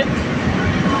Italian.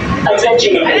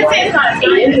 Attention, I didn't say it's not a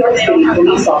a New York They City don't have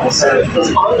police calzones. officer is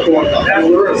on board the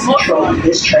Lure Patrol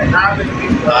this trip. Not a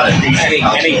decent Any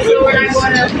calzone. So we're not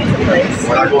going to a pizza place.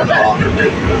 We're not going to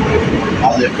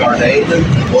Olive Garden.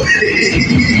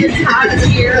 It's hot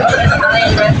here at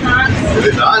Italian restaurants. Is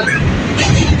it not?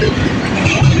 This is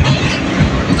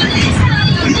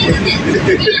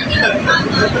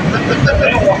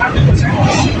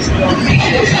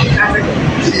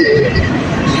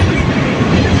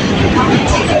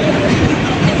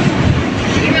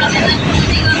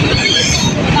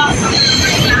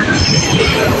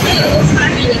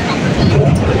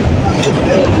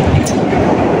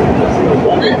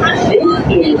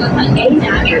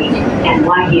 8th Street and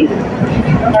NYU.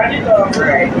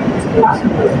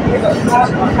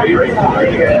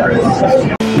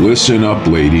 Listen up,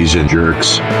 ladies and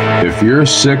jerks. If you're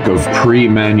sick of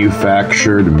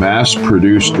pre-manufactured,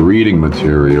 mass-produced reading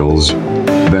materials,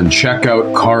 then check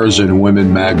out Cars and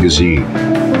Women magazine,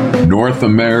 North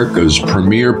America's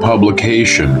premier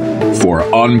publication for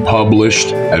unpublished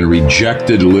and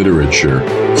rejected literature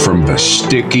from the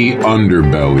sticky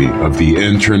underbelly of the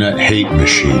internet hate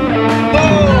machine.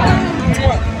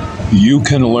 You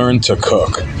Can Learn to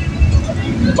Cook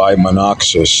by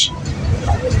Monoxus.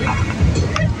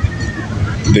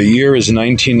 The year is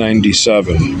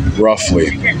 1997,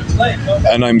 roughly,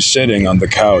 and I'm sitting on the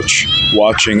couch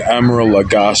watching Emerald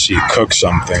Lagasse cook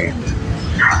something.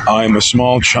 I'm a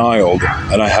small child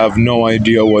and I have no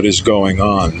idea what is going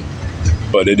on,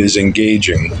 but it is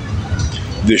engaging.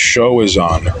 This show is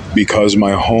on because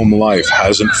my home life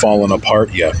hasn't fallen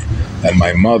apart yet, and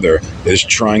my mother is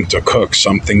trying to cook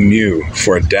something new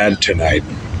for Dad tonight.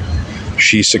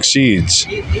 She succeeds,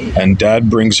 and Dad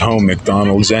brings home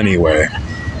McDonald's anyway.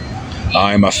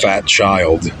 I'm a fat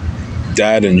child.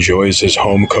 Dad enjoys his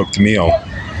home-cooked meal,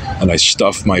 and I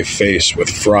stuff my face with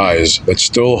fries that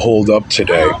still hold up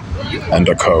today, and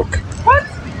a Coke.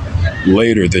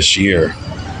 Later this year,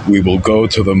 we will go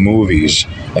to the movies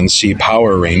and see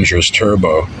Power Rangers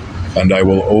Turbo, and I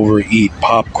will overeat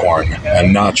popcorn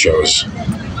and nachos.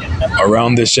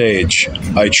 Around this age,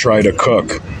 I try to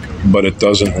cook, but it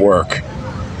doesn't work.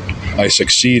 I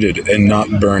succeeded in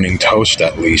not burning toast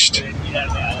at least.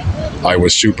 I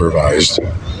was supervised.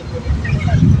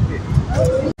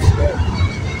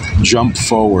 Jump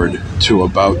forward to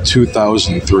about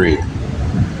 2003.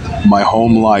 My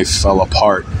home life fell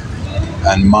apart,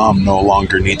 and Mom no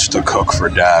longer needs to cook for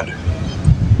Dad.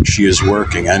 She is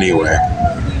working anyway.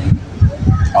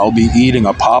 I'll be eating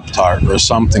a Pop-Tart or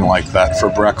something like that for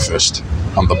breakfast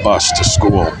on the bus to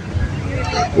school.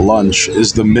 Lunch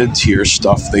is the mid-tier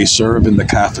stuff they serve in the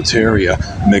cafeteria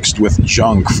mixed with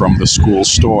junk from the school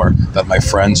store that my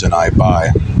friends and I buy.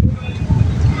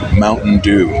 Mountain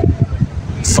Dew,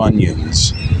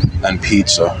 Funyuns, and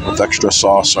pizza with extra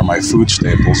sauce are my food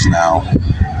staples now.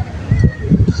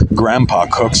 Grandpa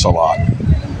cooks a lot.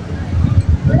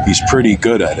 He's pretty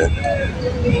good at it.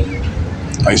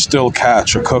 I still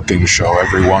catch a cooking show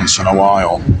every once in a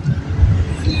while.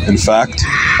 In fact,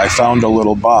 I found a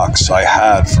little box I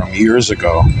had from years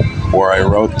ago where I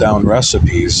wrote down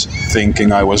recipes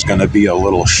thinking I was going to be a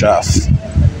little chef.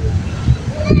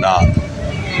 Not.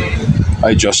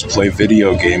 I just play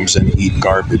video games and eat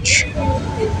garbage.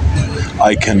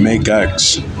 I can make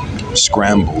eggs,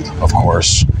 scrambled, of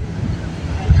course.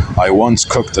 I once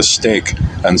cooked a steak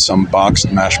and some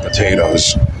boxed mashed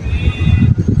potatoes.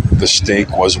 The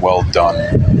steak was well done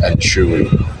and chewy.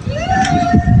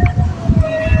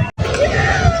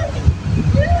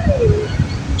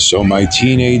 So my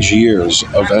teenage years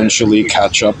eventually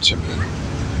catch up to me,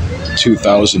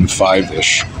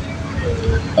 2005-ish,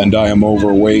 and I am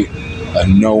overweight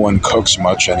and no one cooks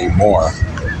much anymore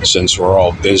since we're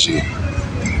all busy.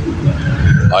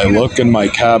 I look in my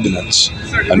cabinets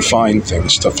and find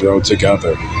things to throw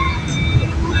together.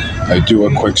 I do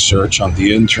a quick search on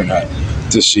the internet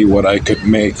to see what I could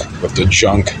make with the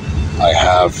junk I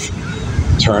have.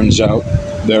 Turns out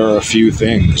there are a few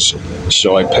things,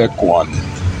 so I pick one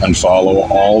and follow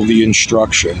all the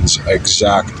instructions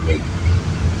exactly.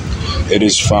 It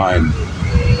is fine.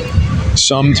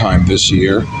 Sometime this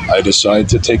year, I decide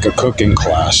to take a cooking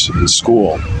class in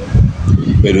school.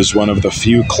 It is one of the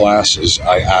few classes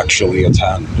I actually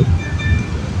attend.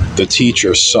 The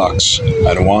teacher sucks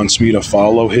and wants me to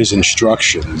follow his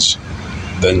instructions,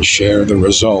 then share the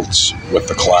results with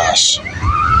the class.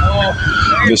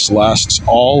 This lasts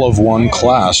all of one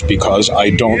class because I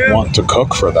don't want to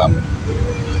cook for them.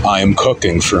 I am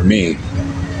cooking for me.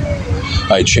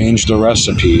 I change the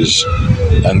recipes,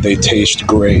 and they taste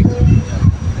great.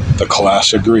 The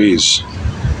class agrees.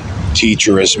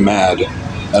 Teacher is mad,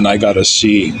 and I got a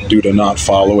C due to not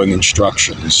following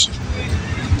instructions.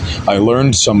 I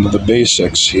learned some of the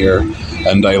basics here,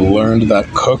 and I learned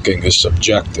that cooking is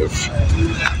subjective.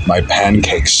 My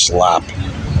pancakes slap,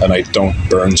 and I don't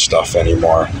burn stuff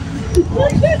anymore.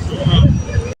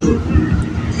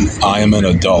 I am an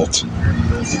adult,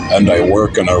 and I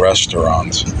work in a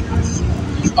restaurant.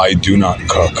 I do not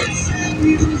cook.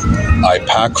 I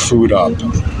pack food up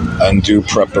and do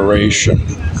preparation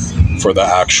for the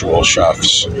actual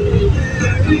chefs.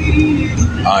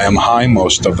 I am high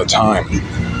most of the time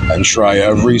and try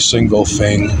every single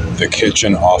thing the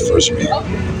kitchen offers me.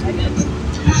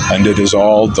 And it is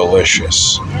all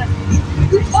delicious.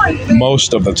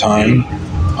 Most of the time,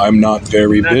 I'm not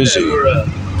very busy,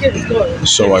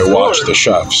 so I watch the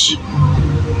chefs.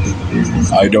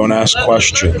 I don't ask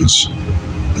questions.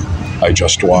 I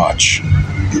just watch.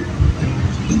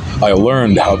 I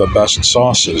learned how the best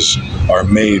sauces are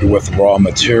made with raw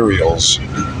materials,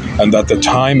 and that the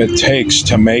time it takes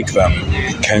to make them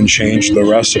can change the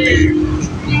recipe.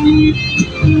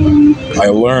 I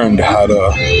learned how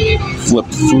to flip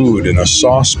food in a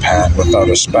saucepan without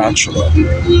a spatula.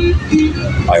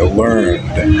 I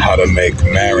learned how to make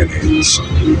marinades,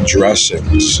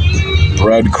 dressings,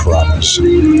 breadcrumbs,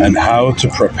 and how to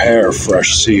prepare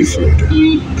fresh seafood.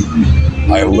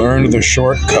 I learned the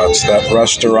shortcuts that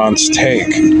restaurants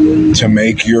take to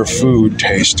make your food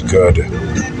taste good.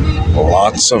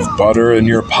 Lots of butter in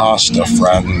your pasta,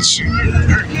 friends.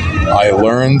 I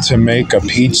learned to make a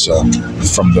pizza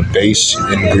from the base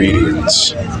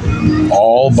ingredients,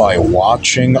 all by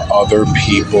watching other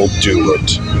people do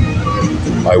it.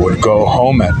 I would go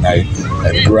home at night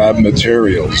and grab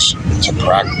materials to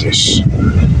practice.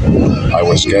 I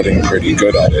was getting pretty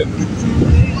good at it.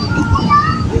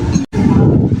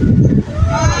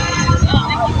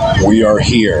 We are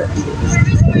here.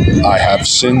 I have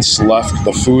since left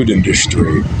the food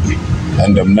industry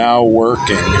and am now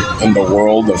working in the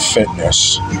world of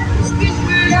fitness.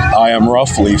 I am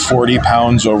roughly 40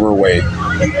 pounds overweight,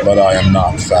 but I am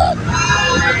not fat.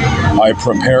 I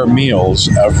prepare meals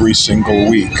every single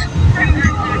week.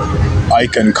 I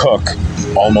can cook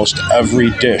almost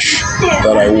every dish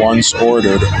that I once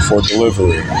ordered for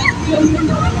delivery.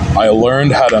 I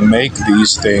learned how to make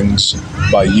these things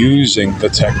by using the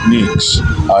techniques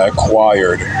I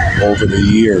acquired over the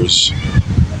years.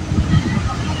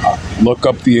 Look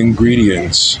up the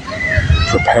ingredients,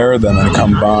 prepare them, and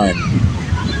combine.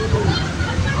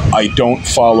 I don't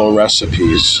follow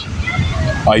recipes.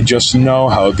 I just know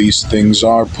how these things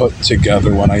are put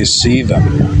together when I see them.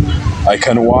 I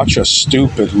can watch a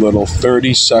stupid little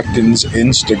 30 seconds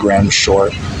Instagram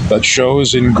short that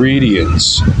shows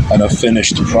ingredients and a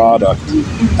finished product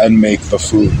and make the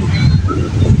food.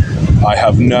 I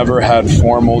have never had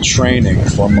formal training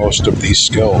for most of these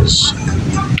skills.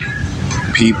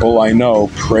 People I know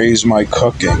praise my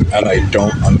cooking and I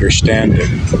don't understand it.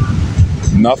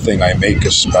 Nothing I make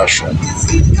is special.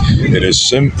 It is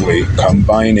simply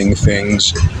combining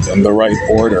things in the right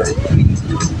order.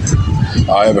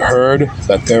 I have heard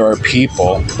that there are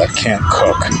people that can't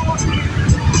cook.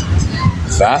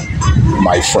 That,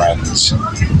 my friends,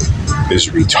 is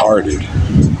retarded.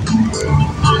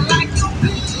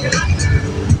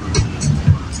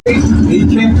 He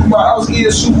came to my house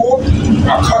eating soup,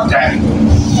 I cut that.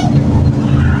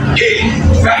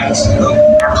 Yeah, facts. I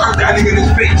cut that nigga in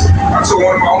his face. I told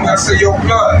one of my homies, I said, yo,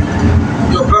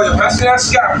 blood, pass me that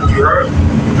scalpel, you heard?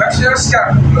 Pass me that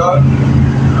scalpel, blood.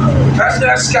 Pass me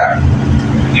that scalpel.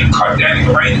 And cut that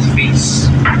nigga right in his face.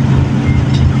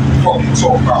 What you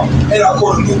talking about? And I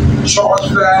got a new charge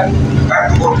for that. I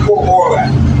have to go to court, all that.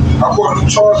 I got a new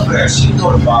charge for that. She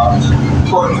notified.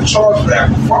 I got a new charge for that.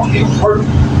 But fuck it, it was worth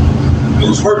it. It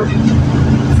was worth it.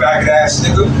 Faggot ass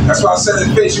nigga. That's why I said in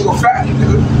his face, you a faggot,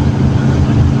 nigga.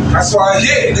 That's why,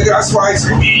 yeah, nigga. That's why he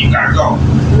said, yeah, you gotta go.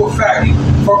 You a faggot.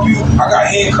 Fuck you. I got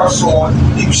handcuffs on.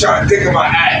 He was trying to dig in my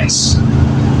ass.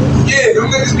 Yeah, them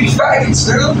niggas be faggots,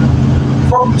 nigga.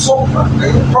 Fuck you talking about,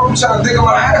 nigga? Fuck you trying to dig in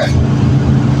my ass.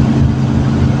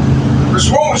 What's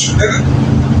wrong with you, nigga?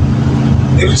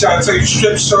 They be trying to tell you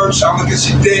strip search, I'm looking at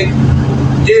your dick.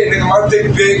 Yeah, nigga, my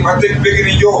dick bigger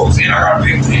than yours, and I got a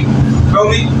big dick. Feel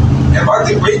me? And my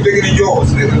dick way bigger than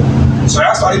yours, nigga. So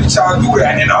that's why they be trying to do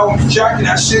that. And I don't be jacking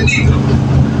that shit either.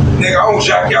 Nigga, I don't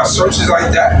jack y'all searches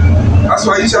like that. That's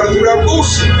why you try to do that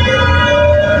bullshit.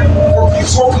 What you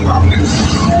talking about, nigga?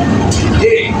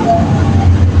 Yeah.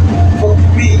 Fuck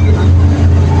me, nigga.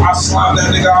 I slime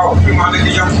that nigga out. Free my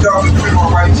nigga Young Thug and free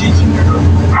my white Gigi, nigga.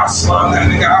 I slime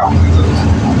that nigga out,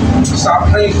 nigga.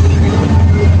 Stop playing with me,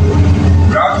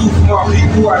 nigga. What I do for my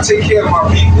people, I take care of my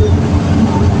people.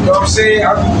 You know what I'm saying?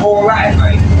 I do all that,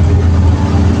 like.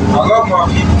 I love my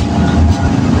people.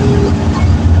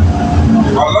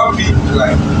 I love people,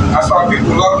 like, that's why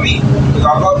people love me. Because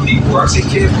I love people, I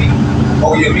take care of people.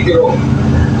 Oh yeah, we get over.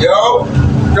 Yo,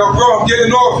 bro, I'm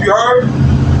getting off, you heard?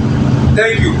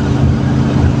 Thank you.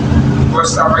 But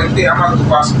stop right there, I'm about to go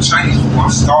buy some Chinese food,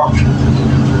 I'm starving.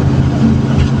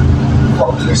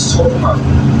 Fuck this talking about.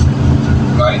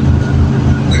 Like,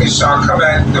 niggas trying to come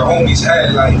at the homie's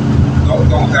head, like,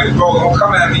 like, bro, don't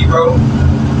come at me, bro.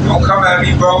 Don't come at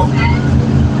me, bro.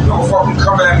 Don't fucking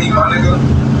come at me, my nigga.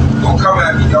 Don't come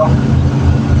at me, yo.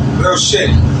 Real shit.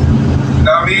 You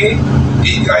know what I mean?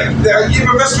 Even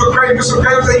Mr. McCray was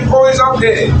like, you always up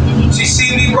there. She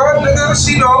see me, what, nigga?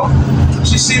 She know.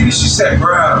 She see me, she said,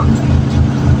 Brown.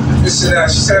 This and that.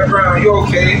 She said, Brown, you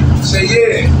okay? I said,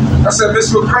 yeah. I said,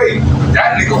 Mr. McCray,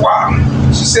 that nigga wild.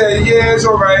 She said, yeah, it's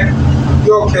alright.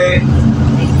 You okay?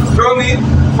 Feel me?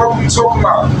 What you talking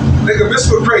about? Nigga,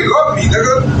 Mr. McCray love me,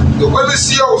 nigga. The women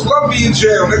CEOs love me in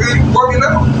jail, nigga. You bugging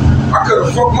out? I could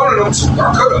have fucked one of them two. I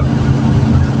could have.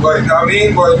 But, you know what I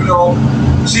mean? But, you know,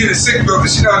 she in the sick building,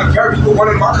 she not in Perry, but one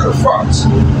of them I could have fucked.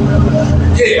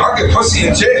 Yeah, I get pussy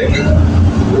in jail, nigga.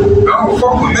 I don't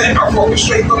fuck with men. I fuck with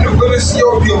straight women. The women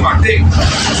CEO be on my dick.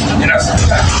 And that's a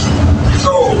fact.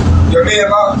 So, your man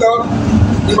locked up,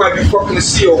 he might be fucking the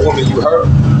CEO woman, you heard?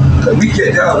 Cause we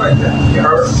get down like that, you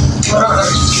heard?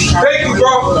 Thank you,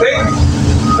 bro. Thank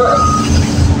you.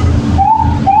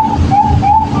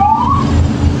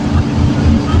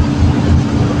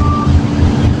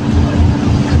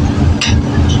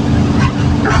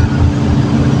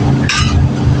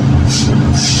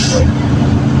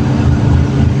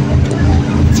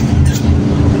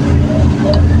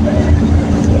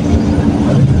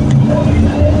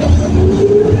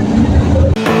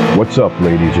 What's up,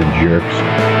 ladies and jerks?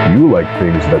 You like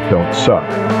things that don't suck.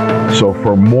 So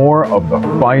for more of the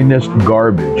finest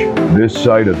garbage this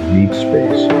side of Meat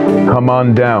Space, come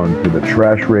on down to the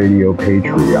Trash Radio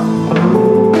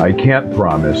Patreon. I can't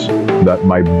promise that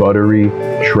my buttery,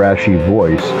 trashy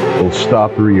voice will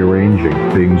stop rearranging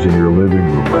things in your living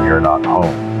room when you're not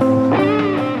home.